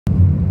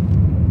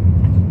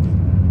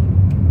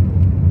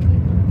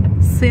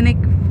scenic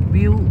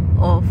view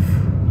of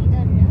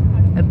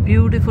a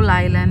beautiful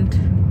island,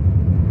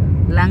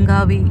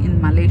 Langkawi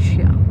in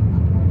Malaysia.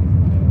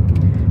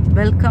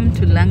 Welcome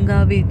to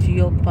Langkawi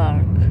Geo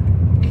Park.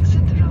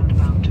 Exit the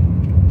roundabout,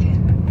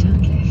 then turn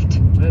left.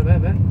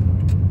 Where?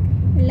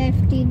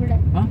 Left ഇവിടെ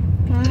Huh?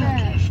 Turn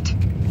left.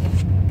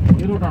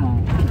 ഈ റൂട്ടാണോ?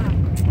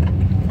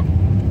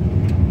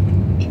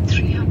 In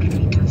 300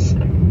 meters,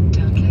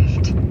 turn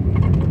left.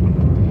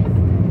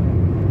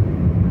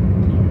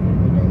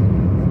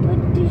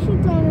 Tissue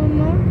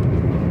കാണുമ്മ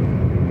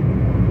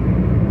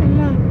അമ്മ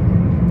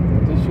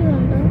tissue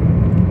ഉണ്ടോ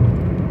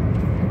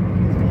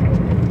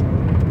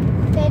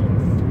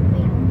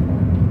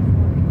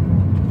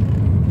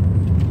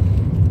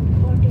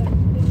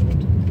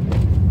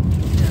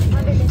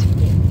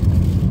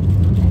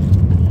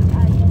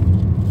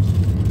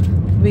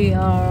We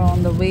are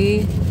on the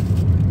way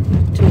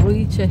to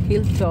reach a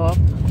hilltop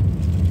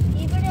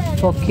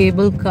for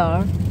cable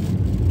car.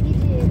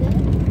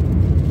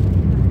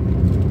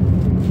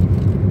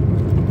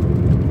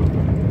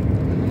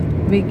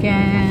 We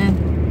can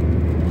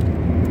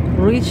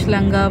reach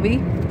Langkawi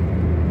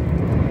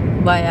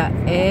via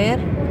air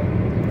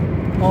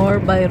or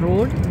by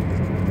road.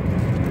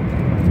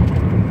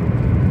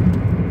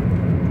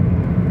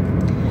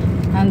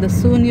 And the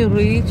soon you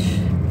reach,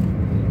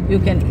 you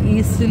can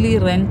easily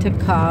rent a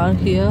car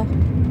here.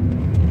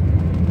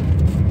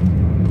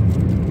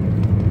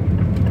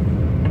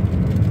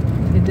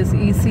 It is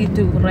easy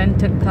to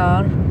rent a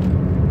car,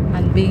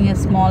 and being a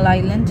small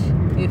island,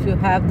 if you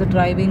have the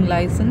driving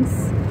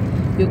license,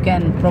 you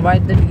can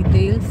provide the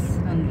details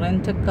and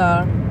rent a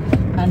car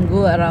and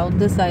go around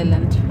this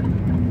island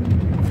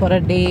for a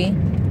day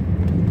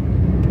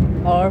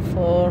or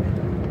for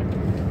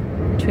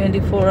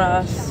 24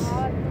 hours,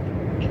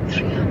 In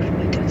 300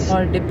 meters.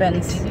 or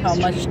depends how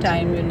much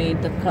time you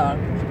need the car.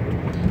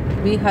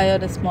 We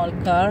hired a small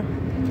car,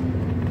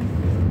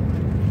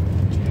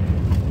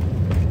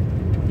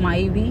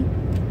 Myvi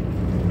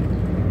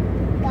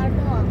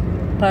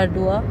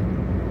Padua,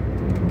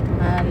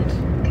 and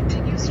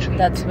Continue straight.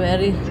 that's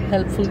very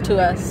helpful to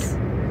us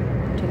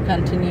to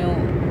continue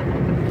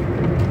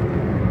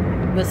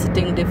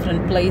visiting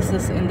different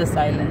places in this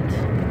island.